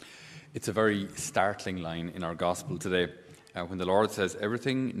It's a very startling line in our gospel today when the Lord says,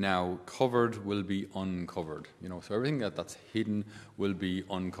 everything now covered will be uncovered. So everything that's hidden will be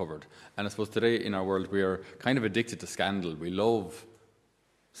uncovered. And I suppose today in our world we are kind of addicted to scandal. We love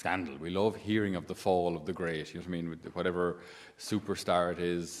scandal. We love hearing of the fall of the great. You know what I mean? With whatever superstar it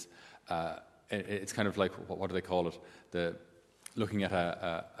is. It's kind of like, what do they call it? Looking at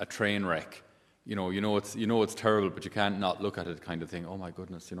a train wreck. It's terrible, but you can't not look at it, kind of thing. Oh my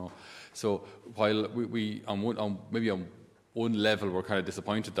goodness, So while we on one level we're kind of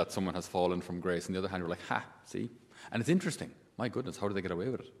disappointed that someone has fallen from grace, on the other hand we're like, ha, see? And it's interesting. My goodness, how did they get away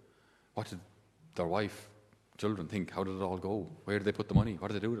with it? What did their wife, children think? How did it all go? Where did they put the money?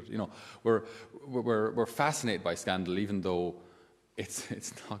 What did they do with it? We're fascinated by scandal, even though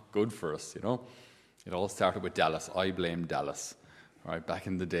it's not good for us. It all started with Dallas. I blame Dallas. Right, back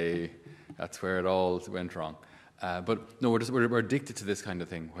in the day, that's where it all went wrong. But no, we're addicted to this kind of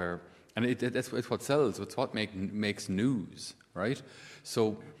thing and it's what sells. It's what makes news, right?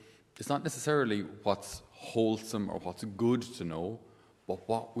 So it's not necessarily what's wholesome or what's good to know, but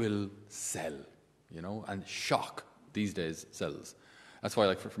what will sell, and shock these days sells. That's why,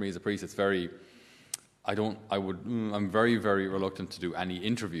 like for me as a priest, it's I'm very, very reluctant to do any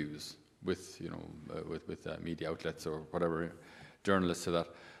interviews with media outlets or whatever, journalists to that,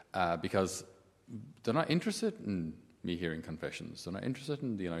 because they're not interested in me hearing confessions. They're not interested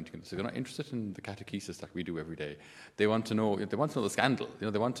in the anointing. They're not interested in the catechesis that we do every day. They want to know the scandal.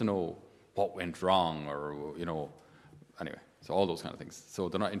 They want to know what went wrong, or anyway. So all those kind of things. So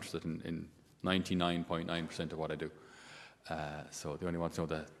they're not interested in 99.9% of what I do. So they only want to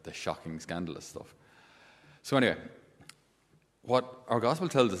know the shocking, scandalous stuff. So anyway, what our gospel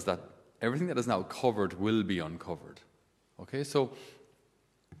tells us that everything that is now covered will be uncovered. Okay, so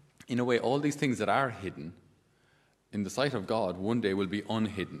in a way, all these things that are hidden in the sight of God one day will be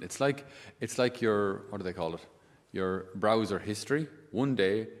unhidden. It's like your, what do they call it? Your browser history one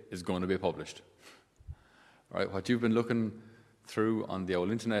day is going to be published. Right? What you've been looking through on the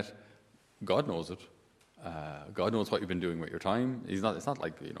old internet, God knows it. God knows what you've been doing with your time. It's not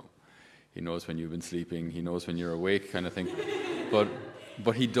like, He knows when you've been sleeping, He knows when you're awake, kind of thing. But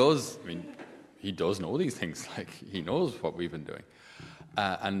He does. He does know these things. Like, He knows what we've been doing.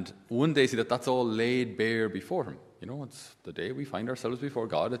 And one day, see that's all laid bare before Him. It's the day we find ourselves before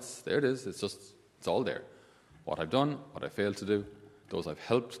God. There it is. It's all there. What I've done, what I failed to do, those I've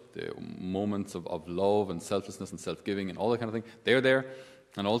helped, the moments of love and selflessness and self-giving and all that kind of thing, they're there.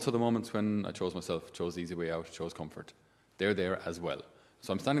 And also the moments when I chose myself, chose the easy way out, chose comfort. They're there as well.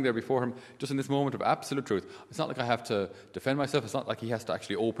 So I'm standing there before Him, just in this moment of absolute truth. It's not like I have to defend myself. It's not like He has to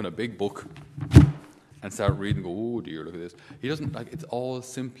actually open a big book and start reading and go, oh dear, look at this. He doesn't, it's all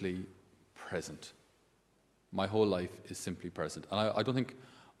simply present. My whole life is simply present. And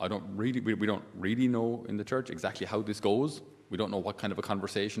we don't really know in the church exactly how this goes. We don't know what kind of a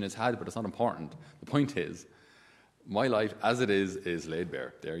conversation is had, but it's not important. The point is, my life as it is laid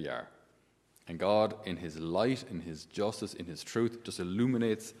bare. There you are. And God, in His light, in His justice, in His truth, just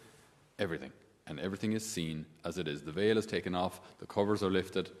illuminates everything. And everything is seen as it is. The veil is taken off, the covers are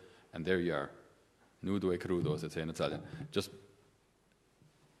lifted, and there you are. Nudo e crudo, as they say in Italian. Just,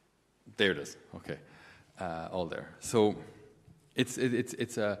 there it is. Okay. All there. So, it's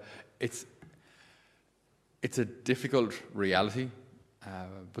a difficult reality,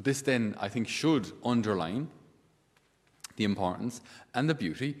 but this then, I think, should underline the importance and the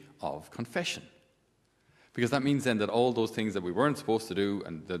beauty of confession. Because that means then that all those things that we weren't supposed to do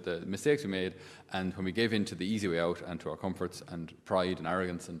and the mistakes we made, and when we gave in to the easy way out and to our comforts and pride and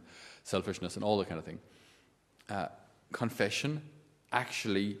arrogance and selfishness and all that kind of thing, confession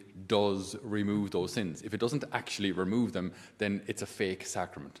actually does remove those sins. If it doesn't actually remove them, then it's a fake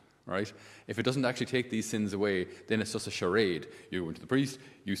sacrament, right? If it doesn't actually take these sins away, then it's just a charade. You go into the priest,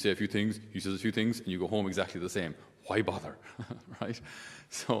 you say a few things, he says a few things, and you go home exactly the same. Why bother, right?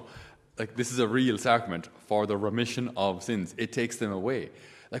 So, this is a real sacrament for the remission of sins. It takes them away.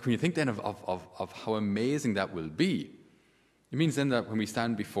 When you think then of how amazing that will be, it means then that when we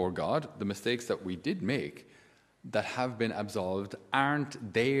stand before God, the mistakes that we did make that have been absolved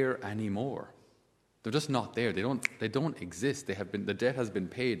aren't there anymore. They're just not there. They don't exist. The debt has been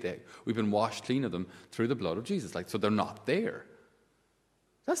paid. We've been washed clean of them through the blood of Jesus. So they're not there.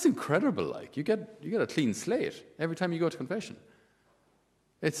 That's incredible. You get a clean slate every time you go to confession.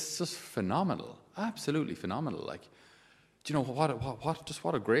 It's just phenomenal, absolutely phenomenal. Do you know what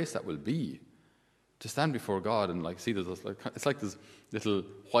a grace that will be to stand before God and see this. It's like this little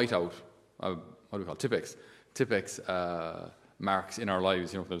whiteout. What do we call it? Tipex marks in our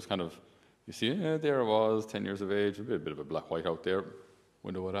lives. There's kind of, you see, there I was, 10 years of age, a bit of a black whiteout there.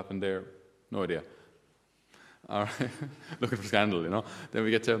 Wonder what happened there. No idea. All right. Looking for scandal, Then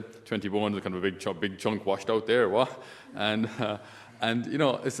we get to 20 bones, kind of a big chunk washed out there. What? And the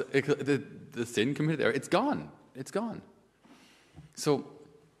sin committed there, it's gone. It's gone. So,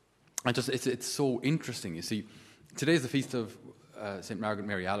 it's so interesting. You see, today is the feast of St. Margaret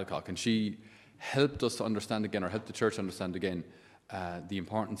Mary Alacoque, and she helped us to understand again, or helped the church understand again, the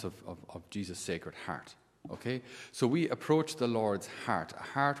importance of Jesus' Sacred Heart. Okay? So we approach the Lord's heart, a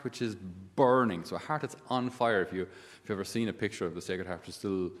heart which is burning, so a heart that's on fire. If you've ever seen a picture of the Sacred Heart, it's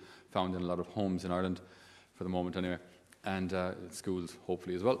still found in a lot of homes in Ireland, for the moment anyway, and schools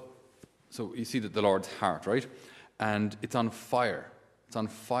hopefully as well. So you see that the Lord's heart, right? And it's on fire. It's on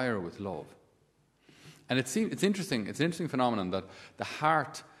fire with love. And it's interesting. It's an interesting phenomenon that the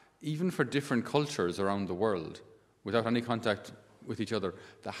heart, even for different cultures around the world, without any contact with each other,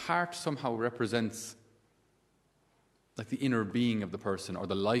 the heart somehow represents like the inner being of the person, or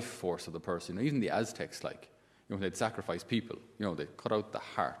the life force of the person. Even the Aztecs, when they'd sacrifice people, they'd cut out the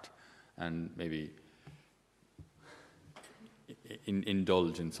heart and maybe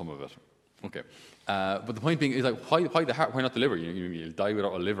indulge in some of it. Okay, but the point being is, why the heart? Why not the liver? You'll die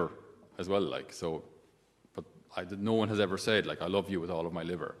without a liver as well. But no one has ever said I love you with all of my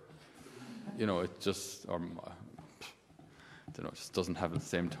liver. It just, I don't know, it just doesn't have the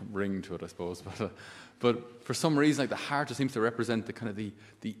same ring to it, I suppose. But for some reason, the heart just seems to represent the kind of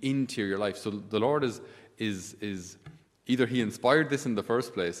the interior life. So the Lord is either He inspired this in the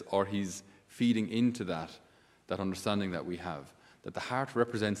first place, or He's feeding into that understanding that we have, that the heart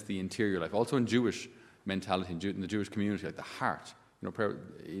represents the interior life. Also in Jewish mentality, in the Jewish community, the heart. Prayer,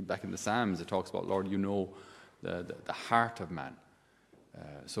 back in the Psalms, it talks about, Lord, the heart of man.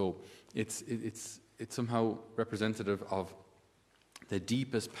 So it's somehow representative of the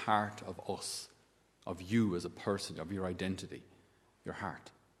deepest part of us, of you as a person, of your identity, your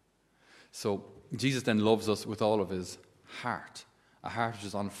heart. So Jesus then loves us with all of His heart, a heart which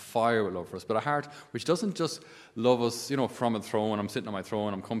is on fire with love for us, but a heart which doesn't just love us, from a throne. I'm sitting on my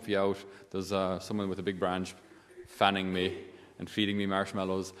throne, I'm comfy out, there's someone with a big branch fanning me and feeding me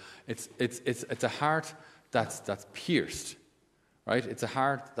marshmallows. It's a heart that's pierced, right? It's a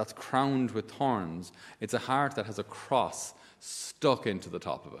heart that's crowned with thorns. It's a heart that has a cross stuck into the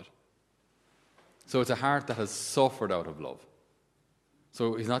top of it. So it's a heart that has suffered out of love.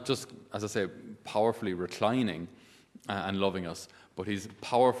 So He's not just, as I say, powerfully reclining and loving us, but He's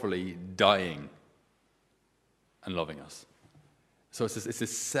powerfully dying and loving us. So it's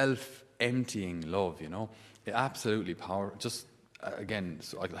this self-emptying love, It absolutely powerful. Just, again,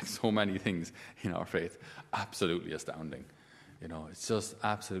 like so many things in our faith, absolutely astounding. It's just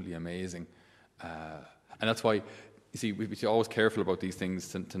absolutely amazing. And that's why, you see, we should be always careful about these things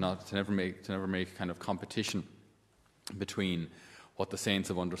to never make kind of competition between what the saints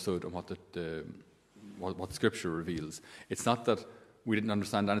have understood and what Scripture reveals. It's not that we didn't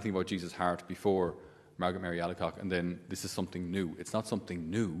understand anything about Jesus' heart before Margaret Mary Alacoque, and then this is something new. It's not something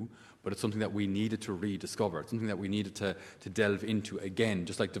new, but it's something that we needed to rediscover. It's something that we needed to delve into again,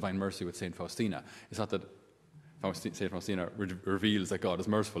 just like Divine Mercy with St. Faustina. It's not that St. Faustina reveals that God is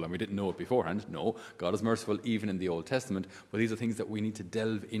merciful and we didn't know it beforehand. No, God is merciful even in the Old Testament, but these are things that we need to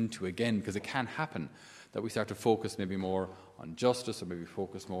delve into again, because it can happen that we start to focus maybe more on justice, or maybe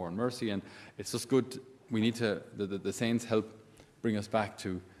focus more on mercy, and it's just good. We need to, the saints help bring us back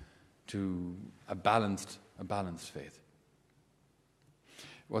to a balanced faith.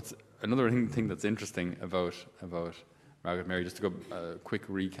 What's another thing that's interesting about Margaret Mary, just to go a quick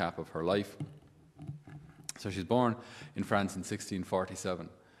recap of her life. So she's born in France in 1647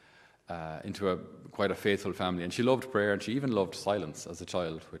 into quite a faithful family, and she loved prayer, and she even loved silence as a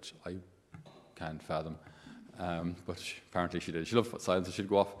child, which I can't fathom, but apparently she did. She loved silence, so she'd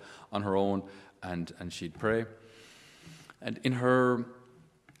go off on her own and she'd pray. And in her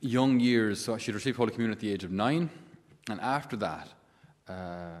young years, so she'd received Holy Communion at the age of 9, and after that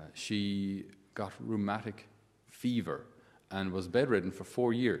she got rheumatic fever and was bedridden for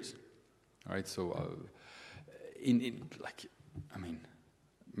 4 years. All right, so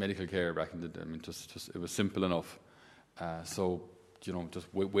medical care back in the day, just it was simple enough. So just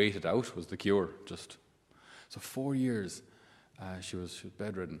wait it out was the cure. So 4 years she was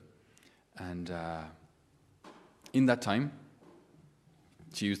bedridden, and in that time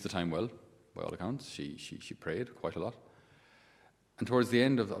she used the time well, by all accounts. She prayed quite a lot, and towards the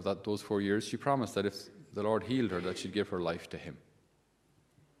end of those 4 years, she promised that if the Lord healed her, that she'd give her life to Him.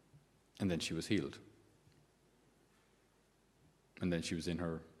 And then she was healed. And then she was in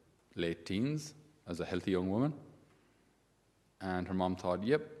her late teens as a healthy young woman. And her mom thought,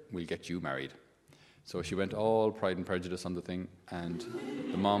 yep, we'll get you married. So she went all Pride and Prejudice on the thing, and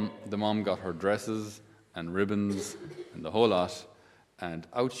the mom got her dresses and ribbons and the whole lot, and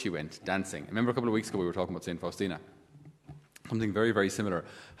out she went dancing. I remember a couple of weeks ago we were talking about St. Faustina. Something very, very similar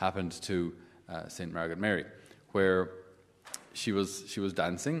happened to St. Margaret Mary, where she was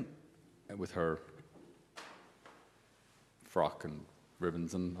dancing with her frock and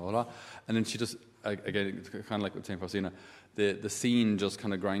ribbons and all that, and then she just, again, kind of like with St. Faustina, the scene just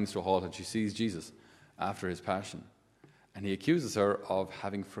kind of grinds to a halt, and she sees Jesus after his passion, and he accuses her of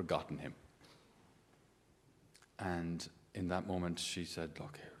having forgotten him. And in that moment she said,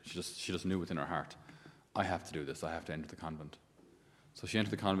 look, she just knew within her heart, I have to do this, I have to enter the convent. So she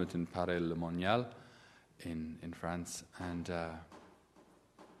entered the convent in Paray-le-Monial in France, and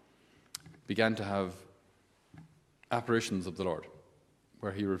began to have apparitions of the Lord,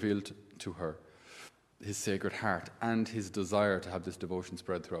 where he revealed to her his Sacred Heart and his desire to have this devotion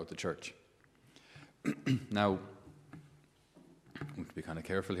spread throughout the church. Now, I want to be kind of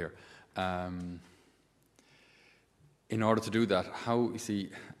careful here. In order to do that,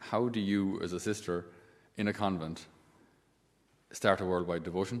 how do you, as a sister in a convent, start a worldwide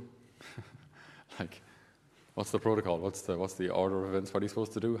devotion? Like, what's the protocol? What's the order of events? What are you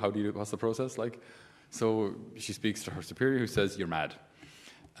supposed to do? What's the process like? So she speaks to her superior, who says, you're mad.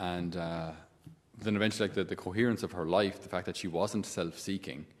 And then eventually, like, the coherence of her life, the fact that she wasn't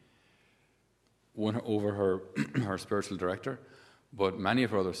self-seeking, won over her her spiritual director, but many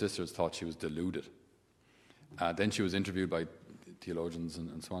of her other sisters thought she was deluded. Then she was interviewed by theologians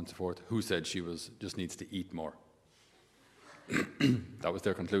and so on and so forth, who said she just needs to eat more. That was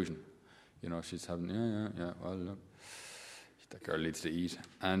their conclusion. You know, she's having, well, look, that girl needs to eat.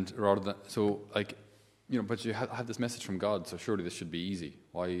 And rather than, so, like, you know, but you have this message from God, so surely this should be easy.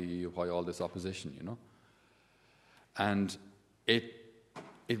 Why all this opposition, you know? And it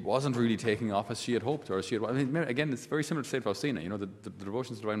wasn't really taking off as she had hoped, or as she had. I mean, again, it's very similar to St. Faustina. You know, the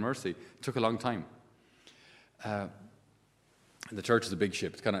devotions to Divine Mercy took a long time. The church is a big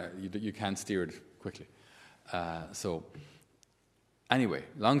ship. It's kind of, you can't steer it quickly. So, anyway,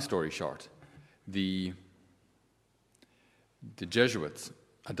 long story short, the Jesuits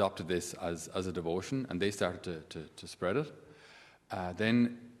adopted this as a devotion, and they started to spread it.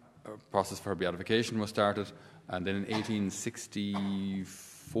 Then a process for her beatification was started, and then in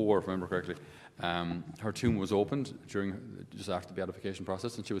 1864, if I remember correctly, her tomb was opened just after the beatification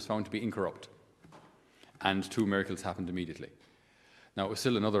process, and she was found to be incorrupt. And 2 miracles happened immediately. Now, it was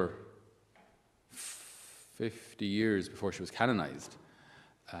still another 50 years before she was canonized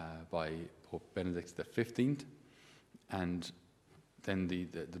by Pope Benedict XV, and then the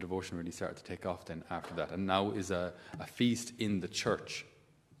devotion really started to take off then after that, and now is a feast in the church,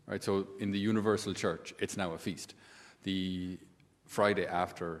 right? So in the universal church, it's now a feast. The Friday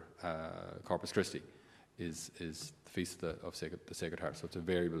after Corpus Christi is the feast of the Sacred Heart. So it's a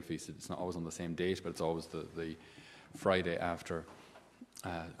variable feast. It's not always on the same date, but it's always the Friday after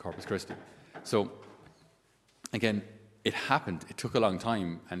Corpus Christi. So again, it happened. It took a long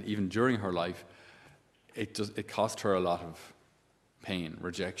time, and even during her life, it cost her a lot of pain,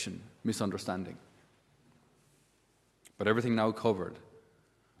 rejection, misunderstanding. But everything now covered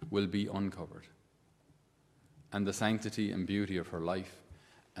will be uncovered. And the sanctity and beauty of her life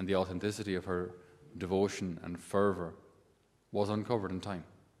and the authenticity of her devotion and fervour was uncovered in time.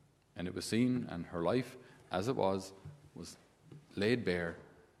 And it was seen, and her life, as it was laid bare,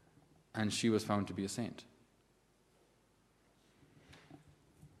 and she was found to be a saint.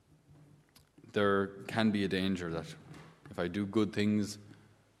 There can be a danger that if I do good things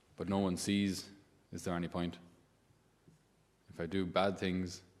but no one sees, is there any point? If I do bad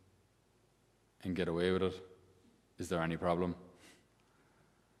things and get away with it, is there any problem?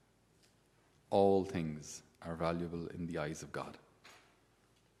 All things are valuable in the eyes of God.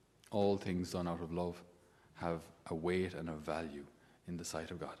 All things done out of love have a weight and a value in the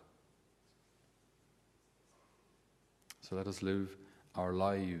sight of God. So let us live our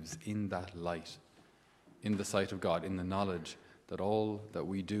lives in that light, in the sight of God, in the knowledge that all that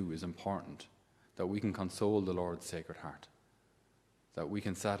we do is important, that we can console the Lord's Sacred Heart, that we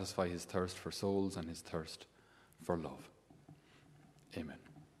can satisfy his thirst for souls and his thirst for love. Amen.